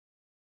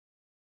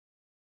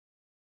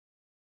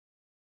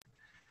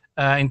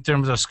in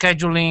terms of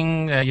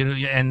scheduling,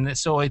 and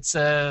so it's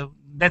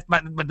that.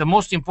 But the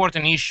most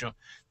important issue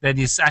that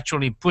is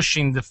actually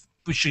pushing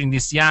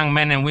these young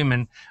men and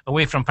women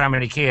away from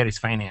primary care is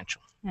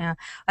financial. Yeah,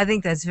 I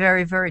think that's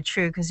very, very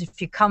true, because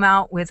if you come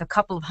out with a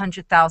couple of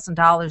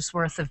 $100,000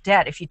 worth of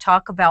debt, if you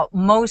talk about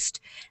most,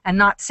 and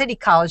not City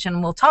College,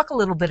 and we'll talk a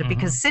little bit,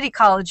 because City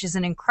College is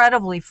an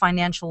incredibly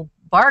financial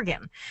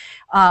bargain.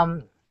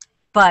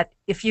 But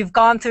if you've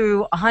gone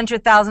through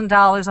 $100,000,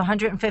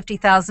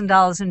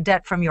 $150,000 in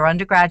debt from your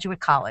undergraduate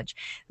college,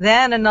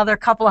 then another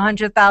couple of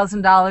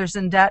 $100,000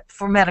 in debt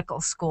for medical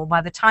school,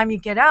 by the time you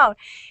get out,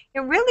 it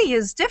really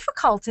is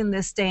difficult in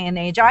this day and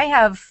age. I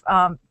have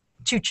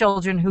 2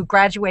 children who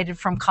graduated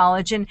from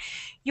college, and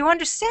you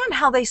understand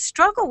how they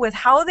struggle with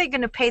how are they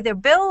going to pay their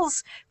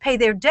bills, pay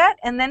their debt,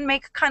 and then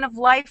make a kind of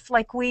life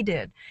like we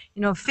did.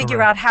 You know,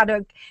 figure out how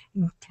to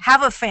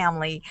have a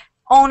family,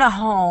 own a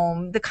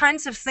home, the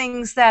kinds of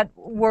things that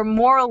were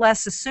more or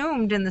less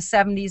assumed in the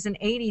 70s and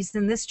 80s.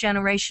 In this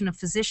generation of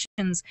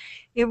physicians,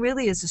 it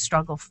really is a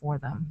struggle for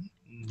them.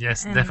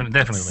 Yes,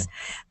 definitely.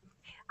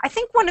 I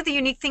think one of the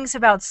unique things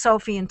about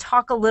SOPHIA, and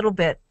talk a little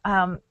bit,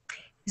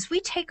 is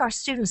we take our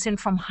students in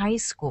from high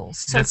school.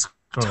 So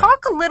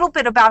talk a little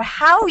bit about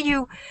how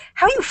you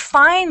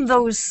find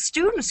those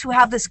students who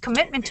have this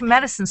commitment to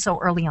medicine so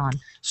early on.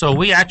 So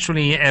we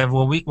actually have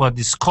what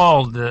is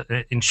called,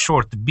 in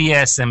short, the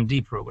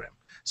BSMD program.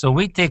 So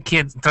we take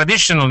kids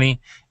traditionally,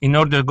 in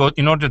order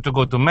to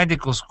go to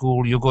medical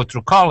school, you go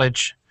through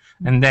college,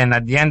 and then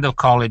at the end of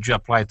college you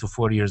apply to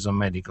 4 years of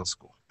medical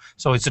school.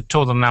 So it's a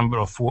total number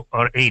of 4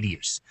 or 8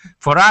 years.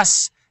 For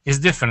us, it's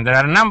different. There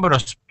are a number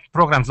of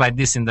programs like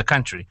this in the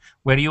country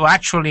where you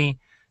actually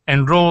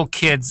enroll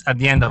kids at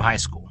the end of high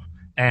school,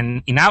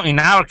 and in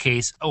our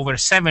case, over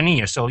 7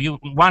 years. So you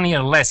 1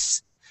 year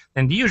less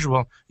than the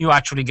usual, you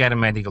actually get a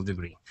medical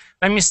degree.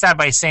 Let me start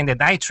by saying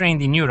that I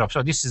trained in Europe,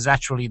 so this is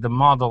actually the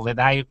model that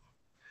I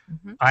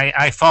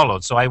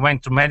followed. So I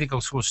went to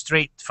medical school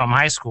straight from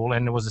high school,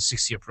 and it was a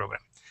 6-year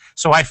program.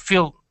 So I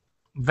feel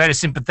very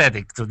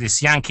sympathetic to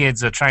these young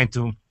kids who are trying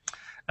to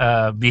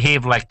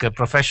behave like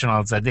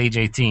professionals at age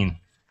 18.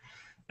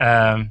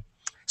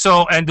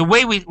 So, and the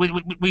way we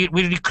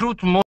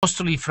recruit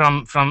mostly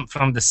from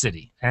the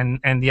city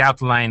and the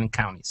outlying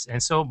counties,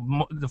 and so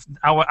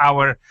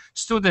our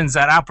students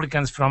are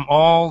applicants from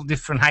all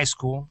different high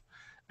school,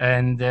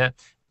 and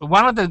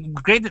one of the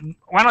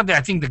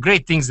I think the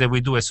great things that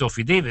we do at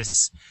Sophie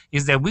Davis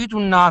is that we do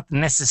not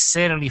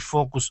necessarily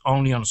focus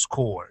only on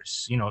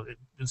scores. You know,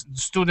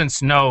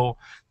 students know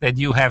that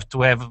you have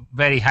to have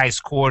very high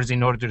scores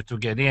in order to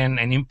get in,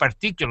 and in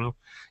particular,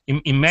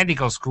 in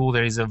medical school,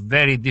 there is a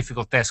very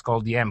difficult test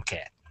called the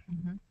MCAT.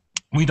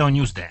 We don't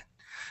use that.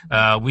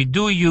 We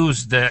do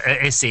use the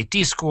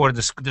SAT score,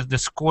 the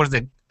scores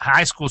that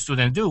high school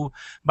students do,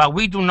 but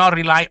we do not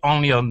rely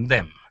only on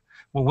them.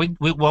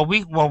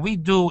 What we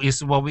do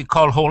is what we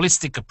call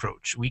holistic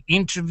approach. We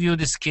interview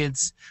these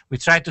kids. We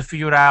try to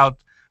figure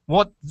out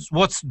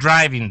what's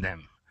driving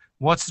them.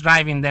 What's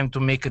driving them to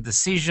make a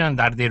decision?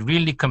 Are they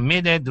really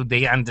committed? Do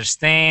they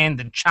understand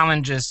the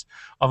challenges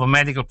of a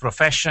medical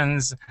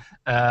professions?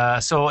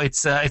 So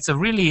it's a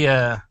really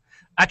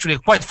actually a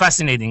quite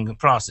fascinating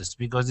process,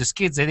 because these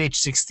kids at age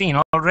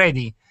 16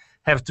 already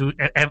have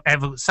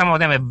some of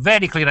them have a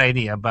very clear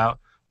idea about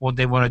what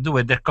they want to do,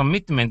 and their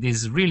commitment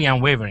is really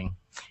unwavering.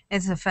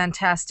 It's a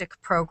fantastic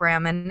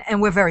program,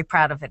 and we're very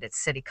proud of it at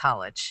City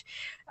College.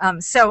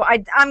 So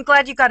I'm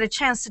glad you got a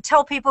chance to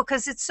tell people,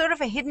 because it's sort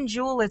of a hidden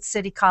jewel at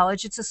City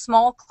College. It's a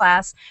small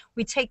class.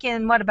 We take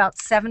in, what, about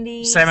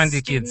 70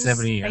 kids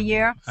every year? A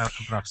year?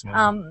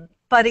 Approximately.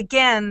 But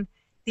again,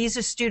 these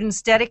are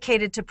students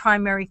dedicated to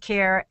primary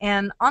care,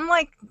 and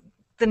unlike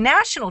the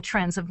national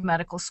trends of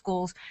medical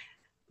schools,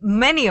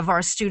 many of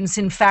our students,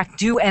 in fact,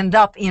 do end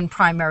up in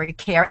primary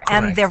care. Correct.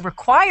 And they're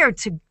required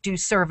to do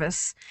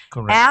service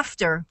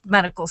after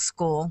medical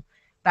school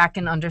back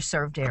in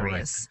underserved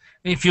areas.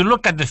 Correct. If you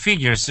look at the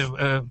figures,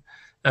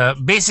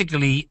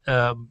 basically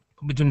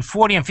between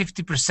 40 and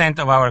 50%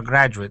 of our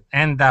graduates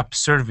end up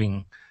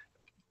serving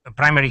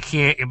primary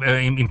care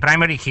in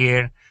primary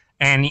care,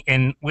 and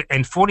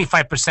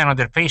 45% of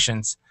their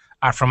patients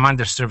are from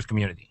underserved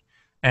community.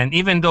 And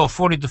even though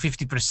 40 to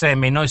 50%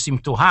 may not seem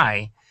too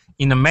high,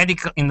 in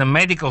the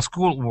medical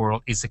school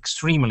world, is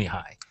extremely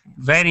high.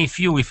 Very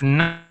few, if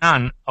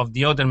none, of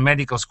the other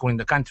medical school in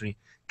the country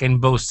can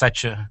boast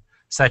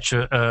such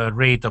a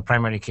rate of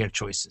primary care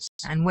choices.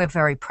 And we're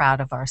very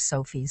proud of our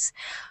Sophies.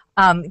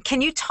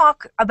 Can you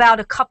talk about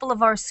a couple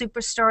of our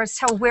superstars?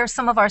 Tell where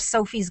some of our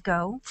Sophies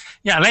go?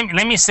 Yeah,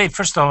 let me say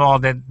first of all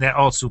that they're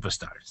all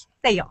superstars.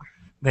 They are.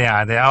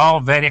 They're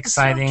all very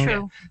exciting. So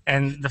true.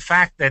 And the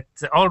fact that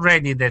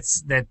already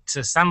that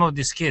some of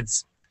these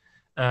kids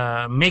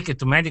make it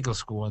to medical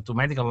school and to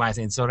medical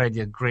license, it's already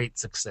a great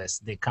success.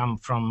 They come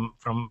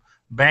from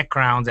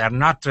backgrounds that are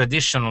not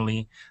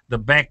traditionally the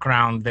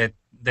background that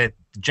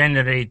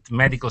generate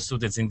medical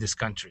students in this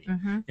country.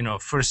 You know,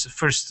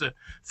 first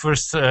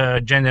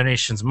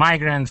generations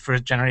migrant,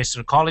 first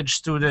generation college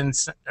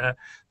students.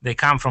 They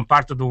come from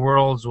part of the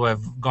world who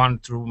have gone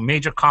through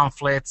major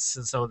conflicts.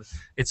 So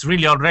it's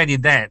really already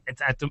that.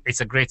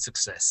 It's a great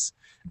success.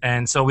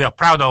 And so we are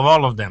proud of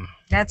all of them.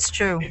 That's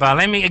true. But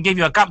let me give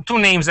you two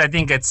names. I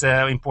think it's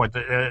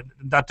important.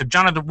 Dr.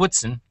 Jonathan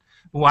Woodson,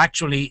 who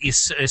actually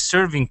is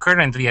serving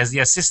currently as the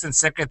Assistant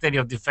Secretary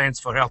of Defense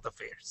for Health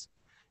Affairs.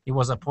 He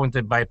was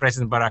appointed by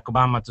President Barack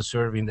Obama to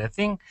serve in that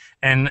thing.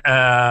 And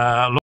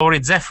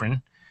Lori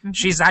Zephyrin,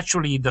 she's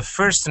actually the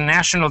first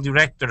National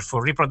Director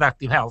for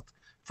Reproductive Health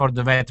for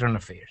the Veteran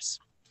Affairs.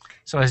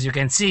 So as you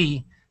can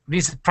see,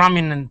 these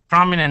prominent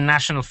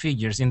national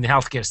figures in the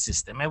healthcare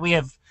system. And we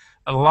have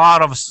a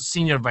lot of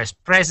senior vice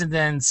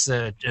presidents.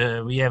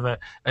 We have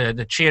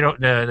the chair,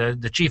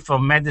 the chief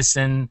of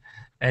medicine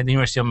at the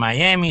University of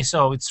Miami.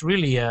 So it's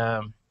really,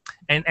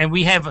 and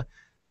we have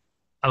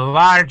a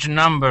large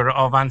number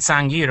of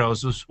unsung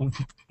heroes who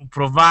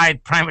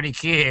provide primary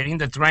care in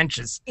the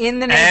trenches in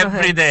the neighborhood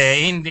every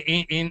day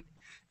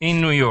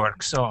in New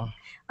York. So.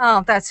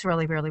 Oh, that's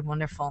really, really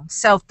wonderful.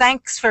 So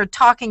thanks for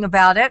talking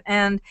about it.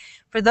 And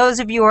for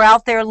those of you who are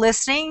out there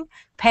listening,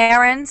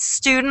 parents,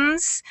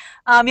 students,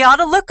 you ought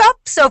to look up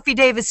Sophie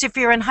Davis if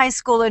you're in high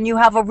school and you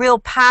have a real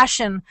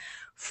passion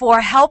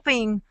for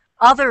helping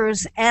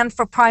others and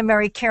for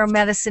primary care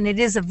medicine. It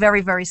is a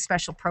very, very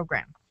special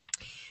program.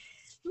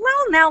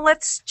 Well, now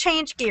let's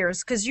change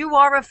gears, because you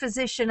are a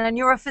physician and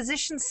you're a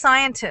physician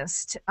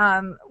scientist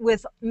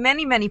with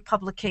many, many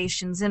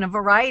publications in a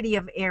variety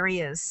of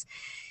areas.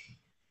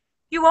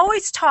 You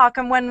always talk,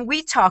 and when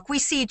we talk, we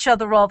see each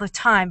other all the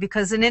time,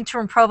 because an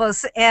interim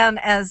provost and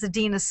as the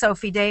dean of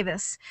Sophie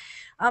Davis,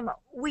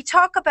 we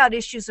talk about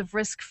issues of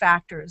risk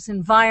factors,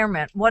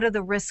 environment, what are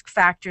the risk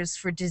factors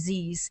for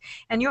disease,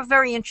 and you're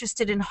very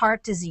interested in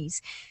heart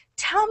disease.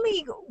 Tell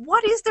me,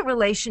 what is the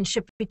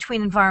relationship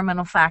between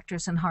environmental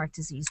factors and heart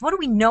disease? What do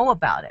we know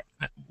about it?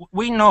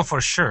 We know for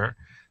sure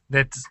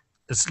that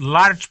a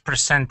large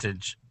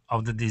percentage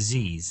of the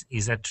disease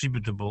is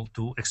attributable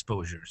to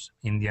exposures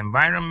in the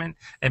environment.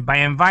 And by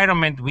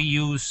environment, we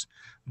use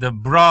the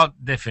broad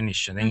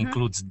definition. It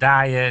includes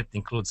diet,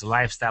 includes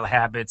lifestyle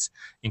habits,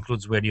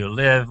 includes where you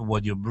live,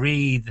 what you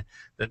breathe,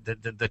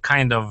 the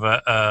kind of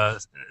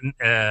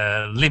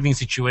living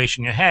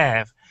situation you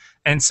have.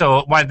 And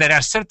so while there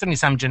are certainly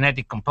some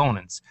genetic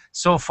components,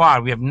 so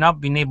far we have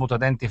not been able to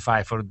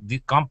identify for the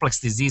complex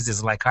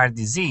diseases like heart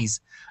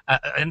disease,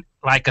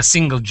 like a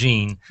single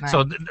gene. Right.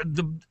 So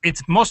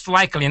it's most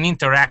likely an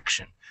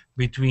interaction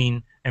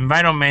between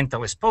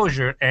environmental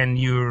exposure and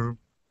your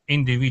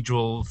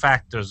individual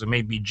factors, or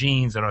maybe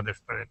genes or other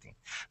things.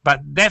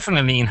 But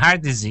definitely in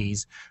heart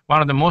disease,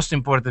 one of the most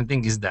important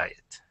things is diet.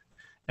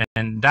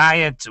 And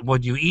diet,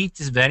 what you eat,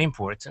 is very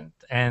important.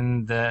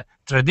 And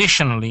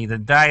traditionally, the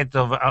diet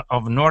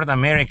of North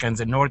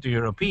Americans and North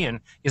European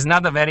is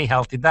not a very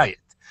healthy diet.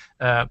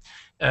 Now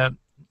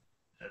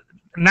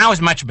it's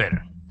much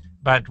better.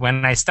 But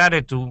when I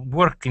started to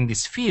work in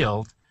this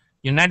field,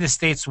 United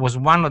States was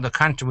one of the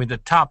countries with the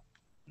top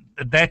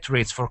death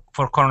rates for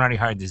coronary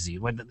heart disease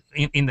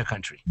in the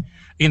country,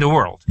 in the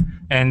world.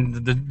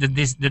 And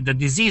the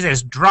disease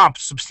has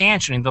dropped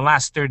substantially in the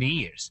last 30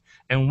 years.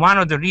 And one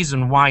of the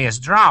reasons why it has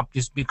dropped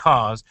is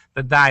because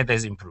the diet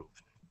has improved.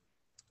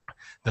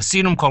 The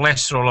serum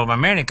cholesterol of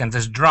Americans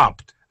has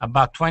dropped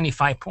about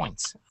 25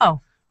 points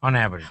on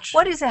average.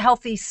 What is a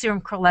healthy serum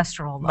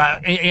cholesterol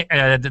level?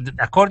 But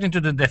according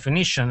to the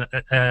definition,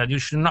 you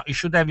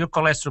should have your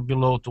cholesterol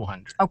below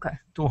 200. Okay.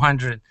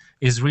 200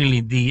 is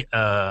really the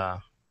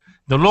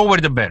lower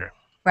the better.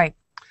 Right.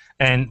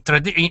 And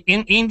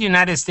in the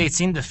United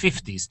States in the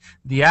 50s,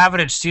 the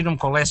average serum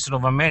cholesterol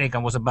of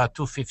American was about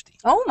 250.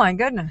 Oh my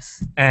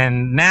goodness.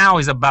 And now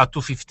is about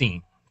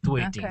 215,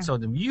 218. Okay. So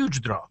the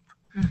huge drop.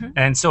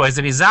 And so as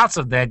a result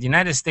of that, the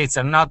United States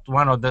are not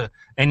one of the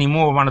leading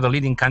one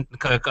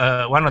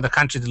of the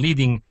countries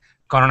leading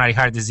coronary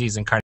heart disease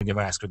and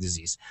cardiovascular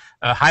disease.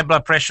 High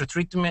blood pressure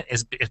treatment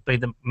has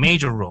played a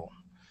major role.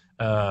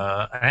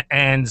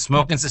 And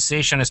smoking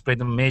cessation has played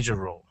a major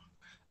role.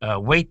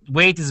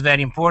 Weight is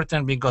very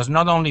important, because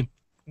not only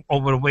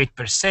overweight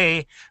per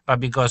se, but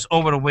because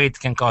overweight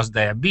can cause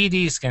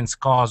diabetes, can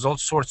cause all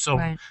sorts of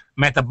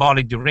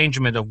metabolic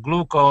derangement of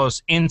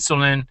glucose,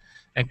 insulin,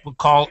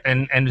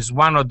 and is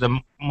one of the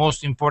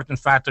most important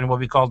factors in what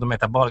we call the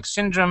metabolic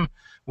syndrome,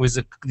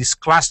 with this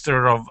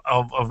cluster of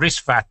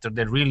risk factors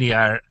that really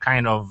are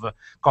kind of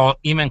called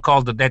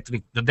the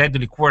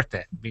deadly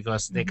quartet,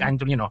 because they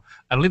kind of,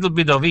 a little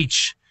bit of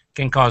each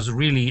can cause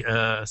really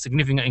a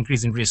significant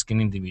increase in risk in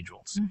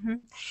individuals.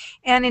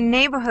 And in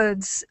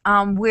neighborhoods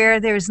where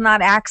there's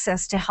not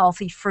access to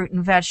healthy fruit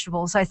and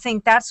vegetables, I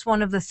think that's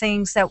one of the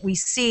things that we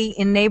see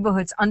in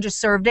neighborhoods,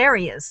 underserved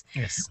areas,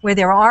 where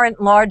there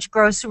aren't large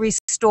grocery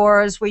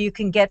stores where you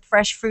can get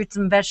fresh fruits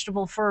and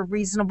vegetables for a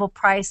reasonable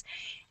price.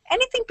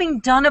 Anything being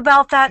done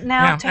about that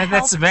now to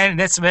help?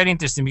 That's very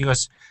interesting,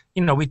 because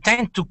we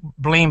tend to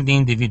blame the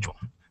individual.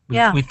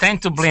 We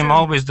tend to blame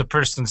always the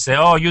person, say,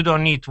 oh, you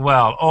don't eat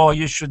well, oh,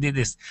 you should do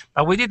this.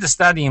 But we did a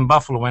study in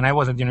Buffalo when I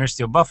was at the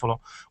University of Buffalo,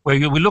 where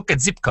we look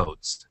at zip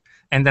codes.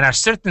 And there are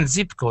certain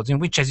zip codes in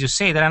which, as you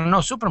say, there are no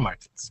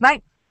supermarkets.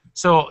 Right.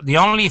 So the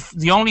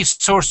only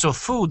source of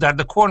food are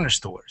the corner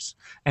stores.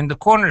 And the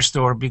corner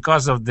store,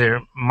 because of their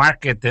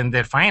market and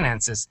their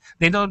finances,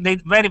 they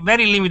very,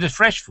 very limited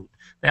fresh food.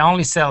 They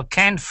only sell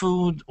canned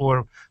food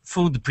or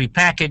food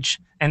prepackaged,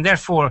 and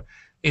therefore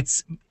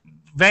it's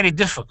very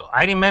difficult.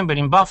 I remember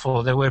in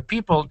Buffalo there were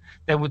people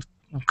that would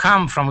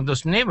come from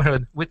those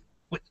neighborhoods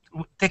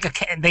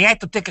they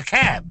had to take a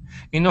cab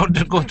in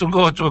order to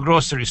go to a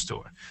grocery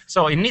store.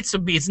 So it needs to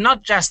be. It's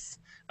not just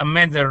a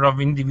matter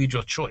of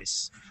individual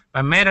choice,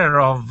 a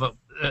matter of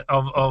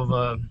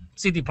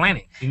city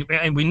planning.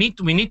 And we need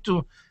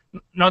to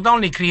not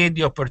only create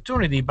the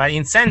opportunity, but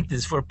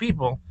incentives for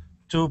people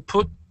to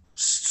put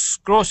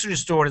grocery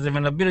stores,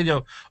 availability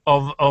of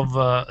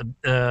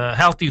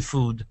healthy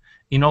food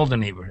in all the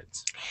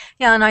neighborhoods.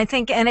 Yeah, and I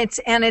think, and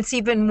it's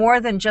even more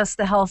than just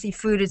the healthy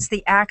food. It's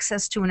the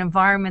access to an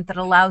environment that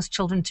allows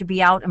children to be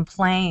out and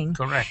playing.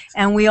 Correct.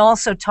 And we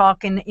also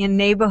talk in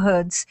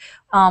neighborhoods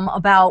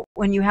about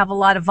when you have a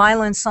lot of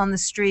violence on the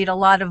street, a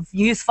lot of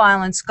youth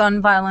violence,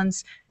 gun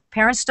violence.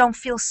 Parents don't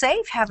feel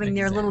safe having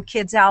their little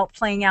kids out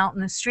playing out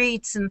in the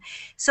streets. And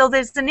so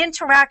there's an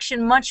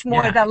interaction much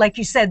more that, like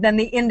you said, than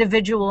the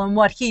individual and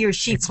what he or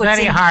she puts in. It's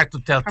very hard to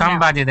tell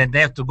somebody that they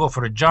have to go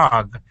for a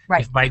jog.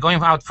 Right. If by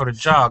going out for a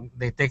jog,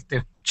 they take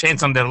the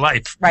chance on their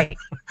life. Right.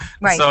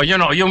 Right. So,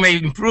 you may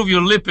improve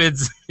your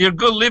lipids, your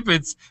good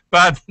lipids,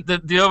 but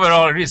the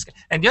overall risk.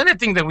 And the other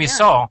thing that we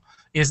saw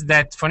is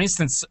that, for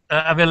instance,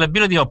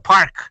 availability of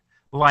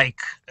park-like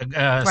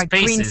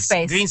spaces,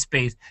 green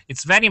space,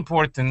 it's very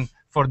important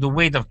for the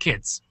weight of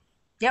kids.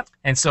 Yep.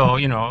 And so,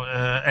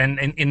 and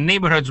in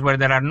neighborhoods where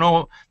there is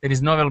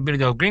no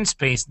availability of green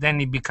space, then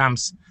it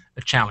becomes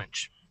a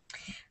challenge.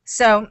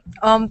 So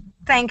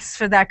thanks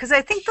for that, because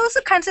I think those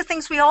are kinds of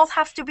things we all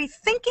have to be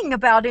thinking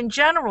about in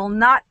general,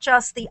 not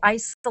just the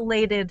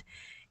isolated,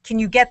 can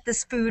you get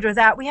this food or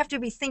that? We have to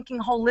be thinking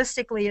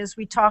holistically as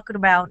we talk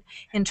about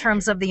in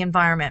terms of the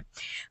environment.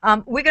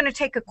 We're going to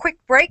take a quick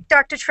break,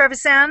 Dr.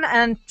 Trevisan,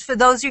 and for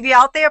those of you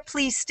out there,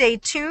 please stay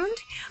tuned.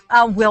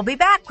 We'll be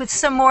back with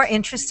some more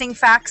interesting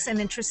facts and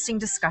interesting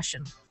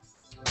discussion.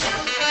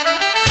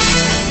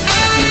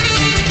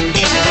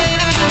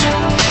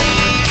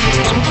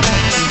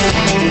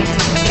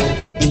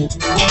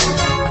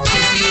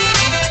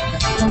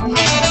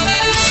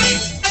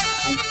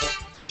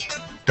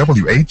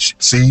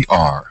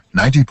 WHCR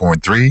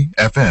 90.3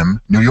 FM,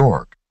 New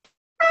York.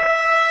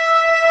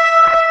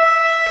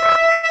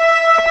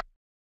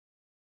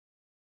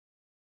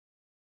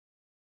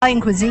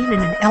 Italian cuisine in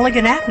an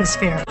elegant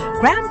atmosphere.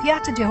 Gran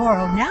Piazza di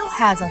Oro now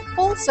has a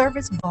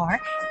full-service bar,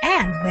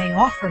 and they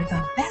offer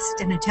the best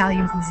in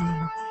Italian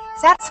cuisine.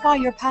 Satisfy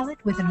your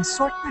palate with an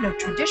assortment of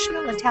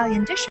traditional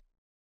Italian dishes.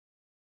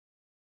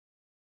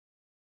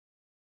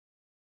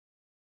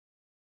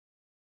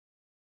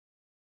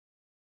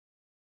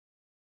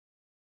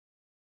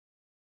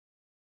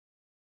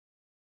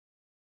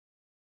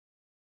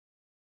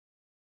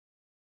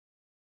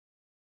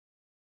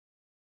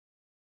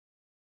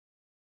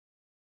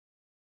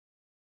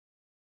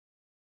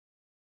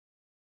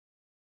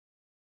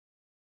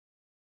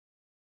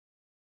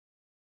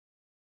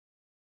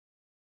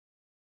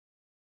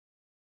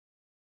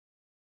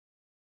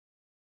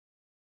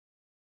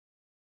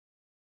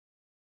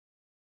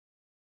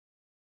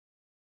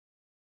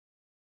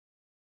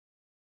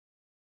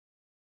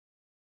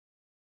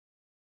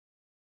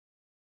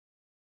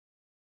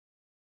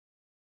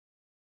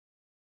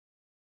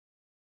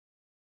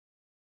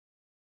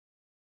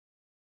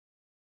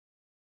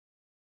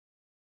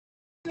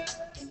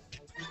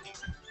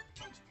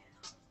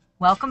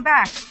 Welcome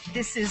back.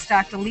 This is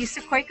Dr.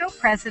 Lisa COICO,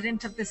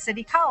 president of the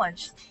City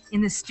College. In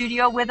the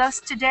studio with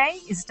us today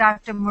is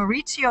Dr.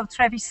 Maurizio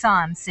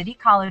Trevisan, City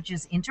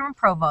College's interim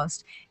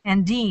provost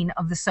and dean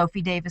of the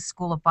Sophie Davis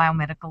School of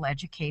Biomedical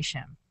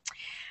Education.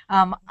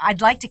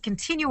 I'd like to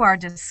continue our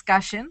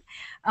discussion,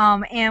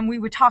 and we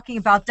were talking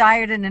about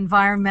diet and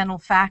environmental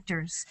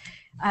factors.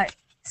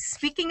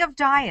 Speaking of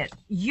diet,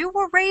 you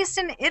were raised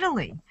in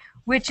Italy,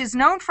 which is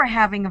known for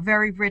having a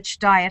very rich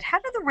diet. How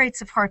do the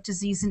rates of heart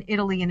disease in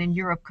Italy and in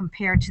Europe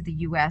compare to the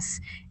U.S.?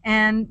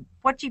 And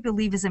what do you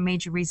believe is a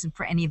major reason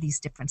for any of these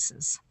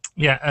differences?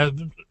 Yeah,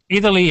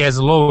 Italy has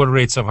lower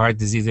rates of heart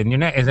disease.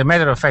 And as a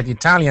matter of fact,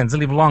 Italians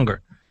live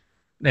longer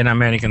than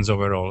Americans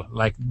overall,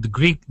 like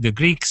the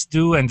Greeks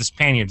do and the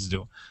Spaniards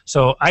do.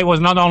 So I was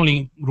not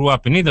only grew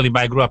up in Italy,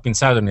 but I grew up in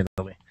southern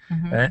Italy.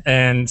 Mm-hmm.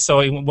 And so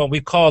in what we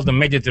call the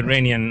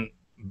Mediterranean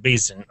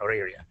basin or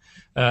area.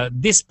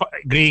 This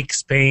Greek,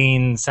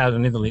 Spain,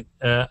 southern Italy,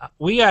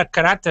 we are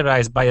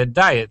characterized by a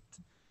diet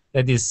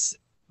that is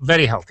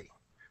very healthy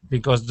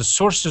because the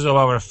sources of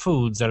our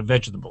foods are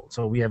vegetable.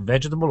 So we have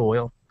vegetable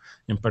oil,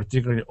 in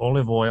particular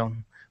olive oil.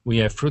 We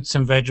have fruits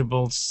and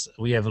vegetables.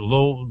 We have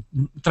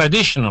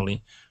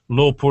traditionally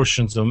low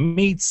portions of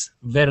meats,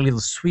 very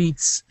little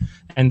sweets,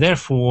 and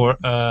therefore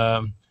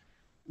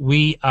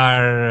we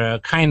are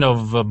kind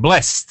of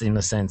blessed in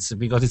a sense,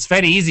 because it's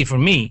very easy for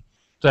me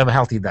to have a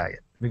healthy diet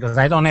because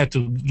I don't have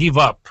to give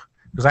up.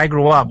 Because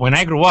when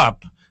I grew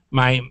up,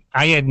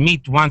 I had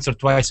meat once or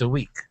twice a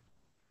week.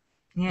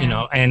 Yeah. You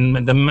know,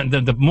 and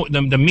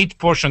the meat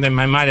portion that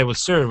my mother would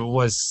serve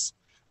was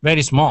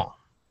very small.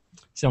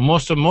 So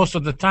most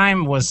of the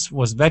time was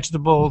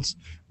vegetables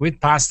with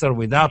pasta,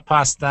 without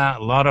pasta,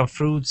 a lot of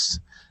fruits,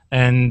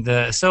 and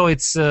so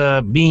it's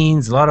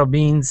beans, a lot of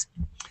beans,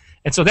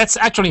 and so that's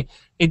actually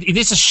it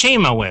is a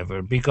shame,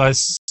 however,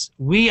 because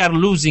we are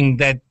losing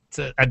that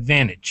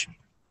advantage.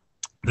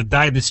 The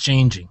diet is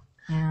changing.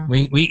 Yeah.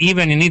 We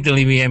even in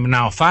Italy we have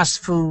now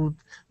fast food.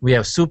 We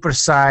have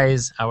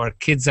supersize. Our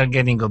kids are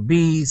getting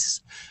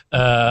obese.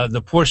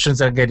 The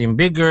portions are getting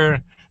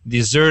bigger.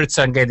 Desserts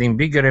are getting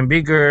bigger and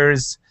bigger.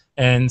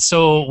 And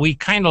so we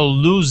kind of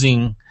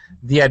losing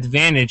the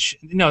advantage.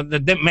 You know,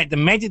 the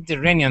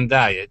Mediterranean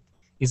diet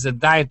is a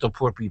diet of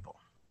poor people.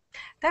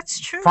 That's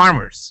true.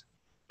 Farmers,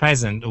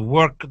 peasants who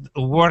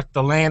work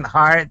the land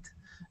hard,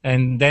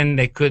 and then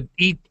they could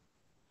eat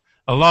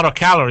a lot of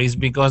calories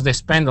because they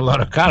spend a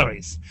lot of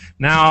calories.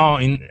 Now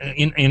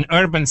in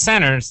urban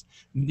centers,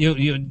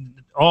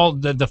 all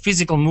the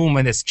physical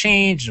movement has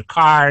changed.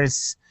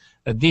 Cars,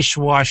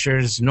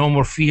 dishwashers, no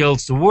more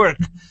fields to work,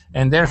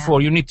 and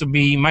therefore you need to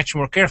be much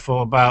more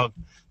careful about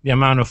the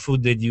amount of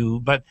food that you.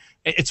 But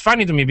it's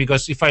funny to me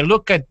because if I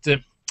look at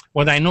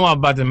what I know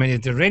about the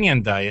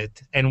Mediterranean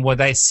diet and what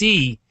I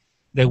see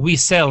that we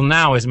sell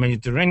now as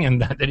Mediterranean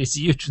diet, there is a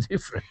huge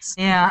difference.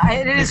 Yeah,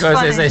 it is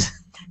Because funny.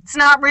 It's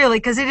not really,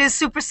 because it is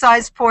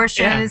supersized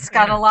portion. Yeah, It's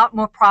got a lot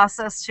more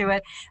process to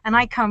it. And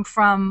my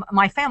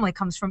family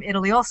comes from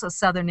Italy, also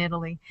southern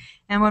Italy.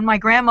 And when my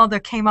grandmother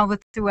came over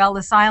to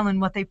Ellis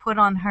Island, what they put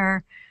on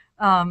her,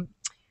 I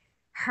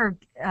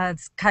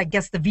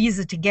guess the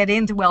visa to get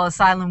into Ellis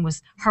Island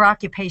was her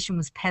occupation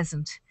was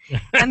peasant.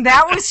 And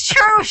that was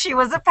true. She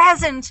was a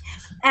peasant.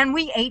 And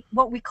we ate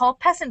what we call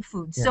peasant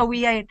food. Yeah. So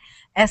we ate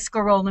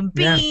escarole and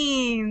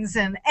beans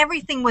and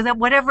everything with it,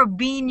 whatever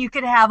bean you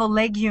could have, a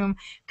legume,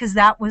 because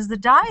that was the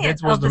diet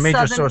that was the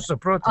major source of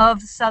protein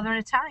of Southern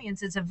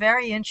Italians. It's a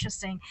very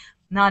interesting,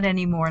 not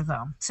anymore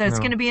though. So it's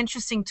going to be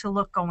interesting to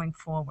look going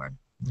forward.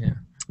 Yeah.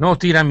 No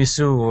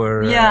tiramisu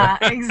or... Yeah,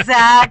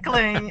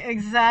 exactly,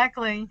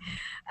 exactly.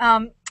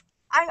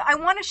 I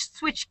want to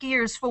switch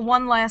gears for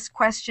one last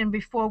question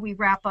before we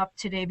wrap up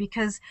today,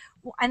 because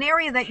an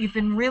area that you've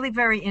been really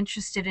very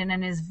interested in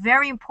and is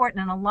very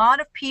important, and a lot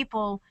of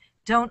people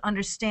don't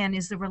understand,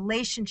 is the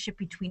relationship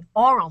between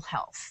oral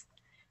health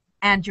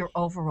and your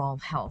overall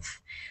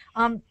health.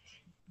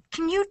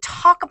 Can you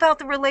talk about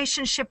the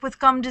relationship with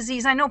gum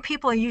disease? I know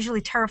people are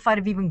usually terrified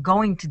of even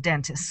going to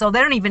dentists, so they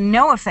don't even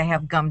know if they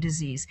have gum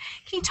disease.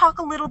 Can you talk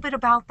a little bit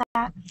about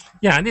that?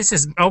 Yeah, this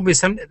is always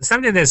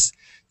something that's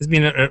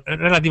been a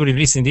relatively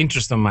recent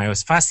interest of mine. It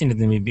was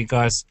fascinating me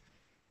because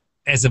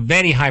as a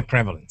very high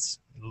prevalence,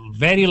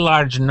 very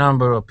large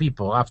number of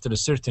people after a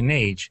certain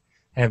age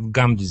have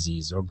gum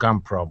disease or gum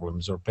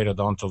problems or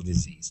periodontal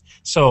disease.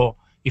 So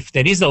if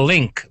there is a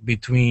link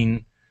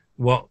between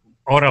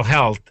oral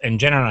health and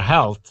general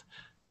health,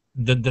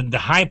 the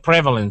high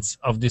prevalence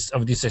of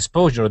this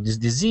exposure, of this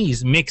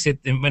disease, makes it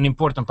an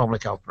important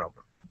public health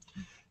problem.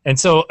 And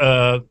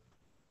so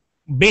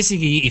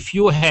basically, if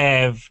you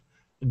have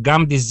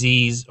gum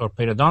disease or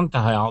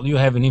periodontal health, you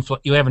have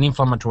an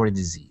inflammatory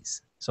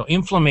disease. So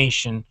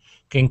inflammation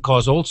can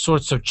cause all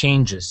sorts of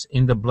changes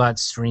in the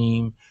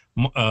bloodstream,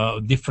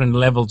 different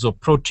levels of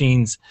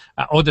proteins,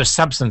 other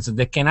substances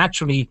that can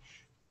actually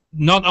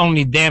not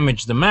only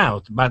damage the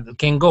mouth, but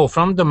can go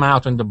from the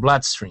mouth and the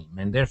bloodstream,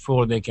 and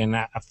therefore they can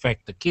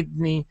affect the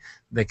kidney,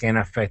 they can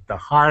affect the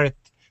heart,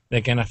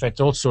 they can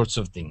affect all sorts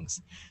of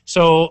things.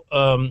 So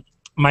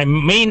my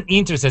main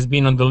interest has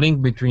been on the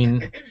link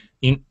between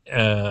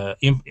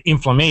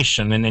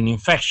inflammation and an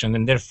infection,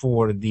 and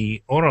therefore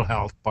the oral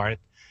health part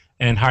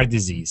and heart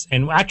disease.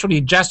 And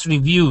actually just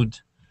reviewed,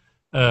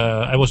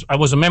 I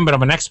was a member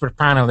of an expert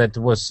panel that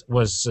was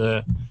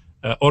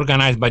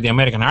organized by the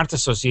American Heart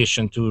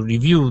Association to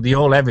review the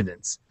whole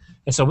evidence.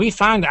 And so we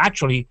found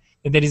actually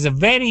that there is a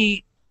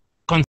very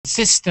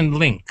consistent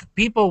link.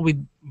 People with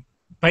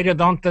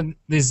periodontal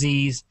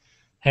disease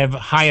have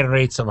higher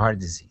rates of heart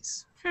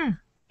disease.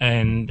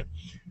 And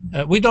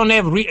we don't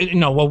have,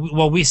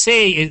 what we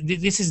say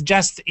is this is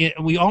just,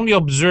 we only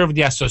observe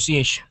the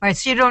association. Right,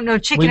 so you don't know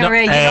chicken or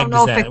egg, you don't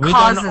know if it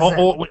causes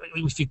it.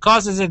 If it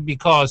causes it,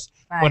 because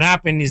what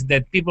happened is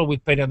that people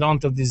with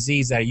periodontal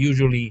disease are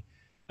usually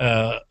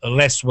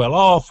less well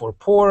off or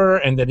poorer,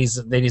 and there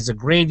is a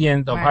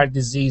gradient of heart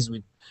disease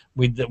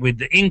with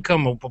the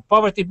income or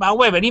poverty. But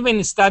however, even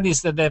in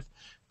studies that have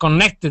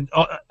connected,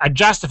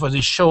 adjusted for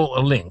this, show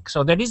a link.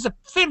 So there is a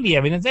fairly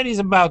evidence. There is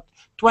about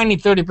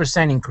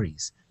 20-30%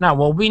 increase. Now,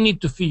 what we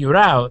need to figure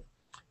out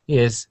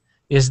is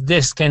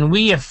this: can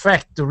we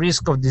affect the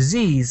risk of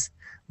disease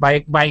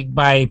by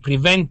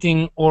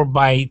preventing or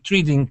by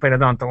treating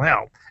periodontal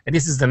health? And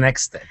this is the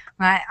next step.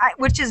 Right,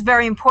 which is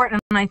very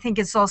important. And I think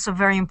it's also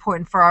very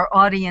important for our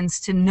audience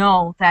to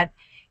know that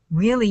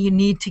really you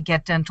need to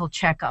get dental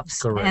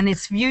checkups. Correct. And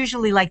it's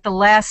usually like the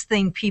last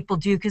thing people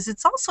do because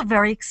it's also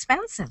very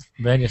expensive.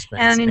 Very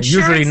expensive. And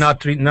insurance, usually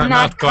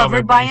not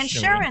covered by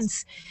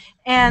insurance.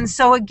 And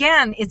so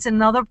again, it's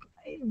another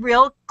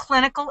real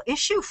clinical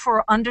issue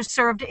for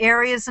underserved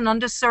areas and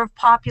underserved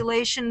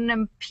population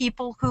and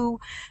people who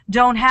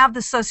don't have the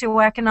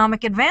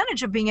socioeconomic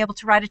advantage of being able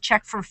to write a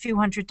check for a few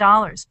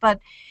 $100s. But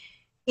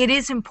it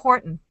is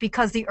important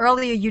because the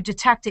earlier you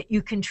detect it,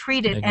 you can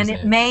treat it, and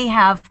it may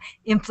have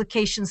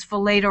implications for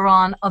later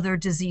on other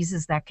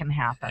diseases that can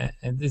happen.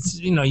 And it's,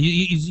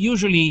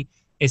 usually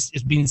it's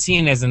been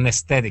seen as an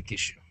aesthetic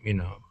issue.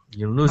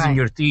 You're losing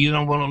your teeth. You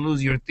don't want to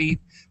lose your teeth,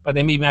 but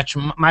they may be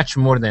much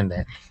more than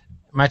that.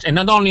 And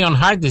not only on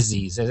heart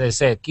disease, as I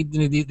said,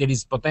 kidney. There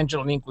is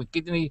potential link with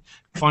kidney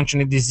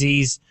functioning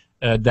disease,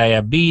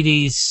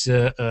 diabetes.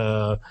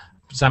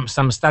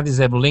 Some studies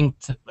have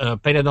linked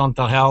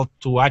periodontal health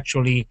to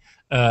actually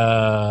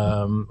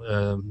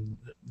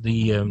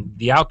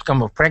the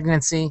outcome of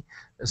pregnancy,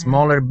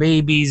 smaller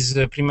babies,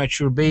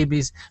 premature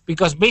babies,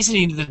 because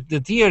basically the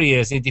theory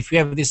is that if you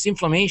have this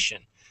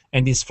inflammation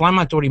and these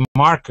inflammatory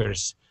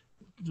markers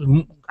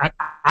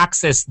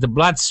access the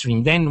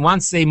bloodstream, then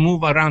once they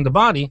move around the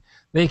body,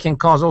 they can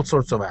cause all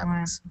sorts of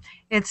havocs.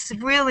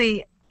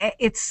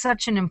 It's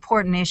such an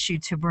important issue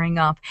to bring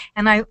up.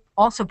 And I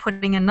also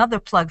putting another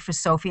plug for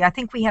SOPHIA. I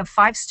think we have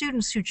 5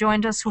 students who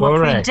joined us who are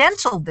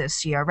pre-dental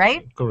this year,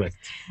 right? Correct.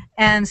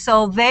 And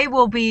so they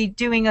will be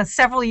doing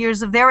several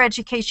years of their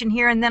education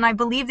here, and then I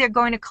believe they're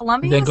going to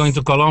Columbia. They're going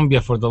to Columbia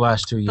for the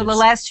last 2 years. For the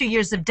last 2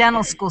 years of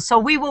dental school. So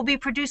we will be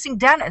producing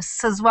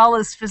dentists as well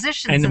as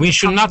physicians. And we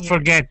should not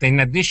forget,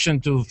 in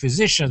addition to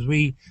physicians,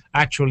 we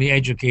actually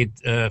educate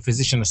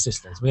physician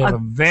assistants. We have a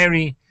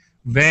very,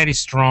 very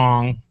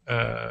strong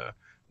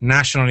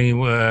nationally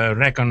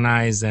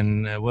recognized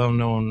and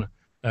well-known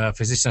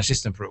physician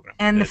assistant program.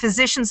 And the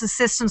physician's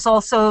assistants,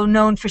 also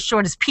known for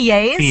short as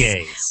PAs.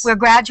 PAs. We're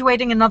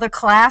graduating another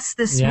class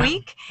this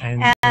week.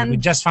 And we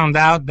just found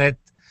out that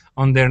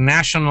on their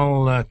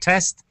national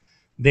test,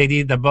 they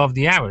did above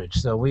the average.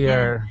 So we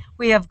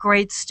have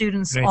great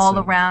students all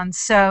around.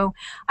 So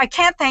I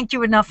can't thank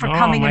you enough for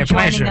coming and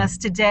joining us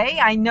today.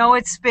 I know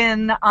it's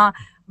been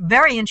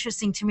very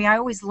interesting to me. I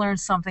always learn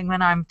something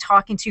when I'm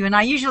talking to you, and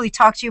I usually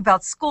talk to you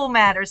about school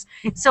matters,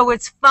 so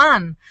it's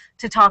fun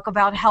to talk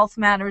about health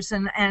matters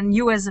and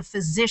you as a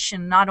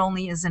physician, not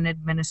only as an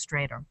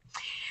administrator.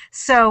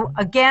 So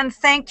again,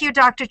 thank you,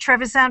 Dr.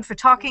 Trevisan, for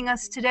talking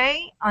us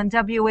today on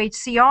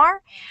WHCR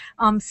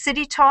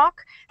City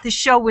Talk. The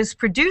show was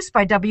produced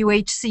by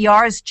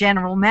WHCR's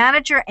General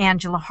Manager,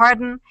 Angela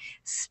Harden.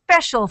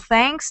 Special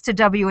thanks to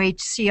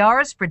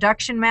WHCR's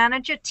Production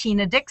Manager,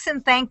 Tina Dixon.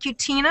 Thank you,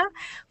 Tina,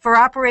 for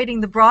operating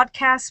the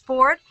broadcast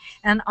board.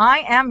 And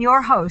I am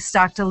your host,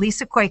 Dr.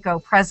 Lisa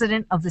COICO,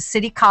 President of the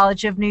City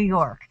College of New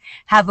York.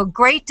 Have a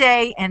great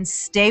day and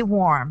stay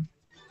warm.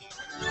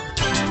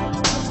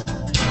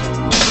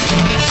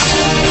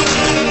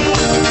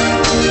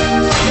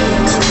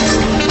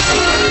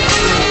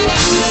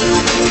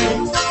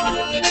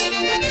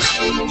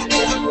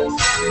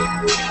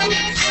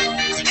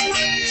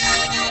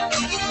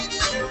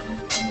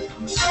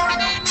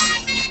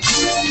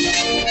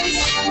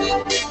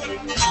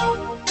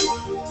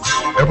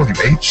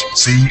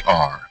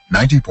 WHCR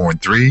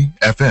 90.3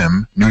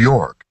 FM, New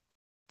York.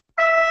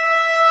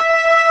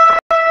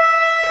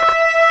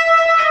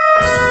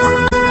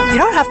 You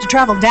don't have to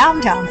travel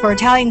downtown for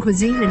Italian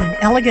cuisine in an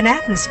elegant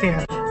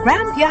atmosphere.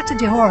 Grand Piazza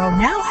di Oro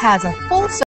now has a full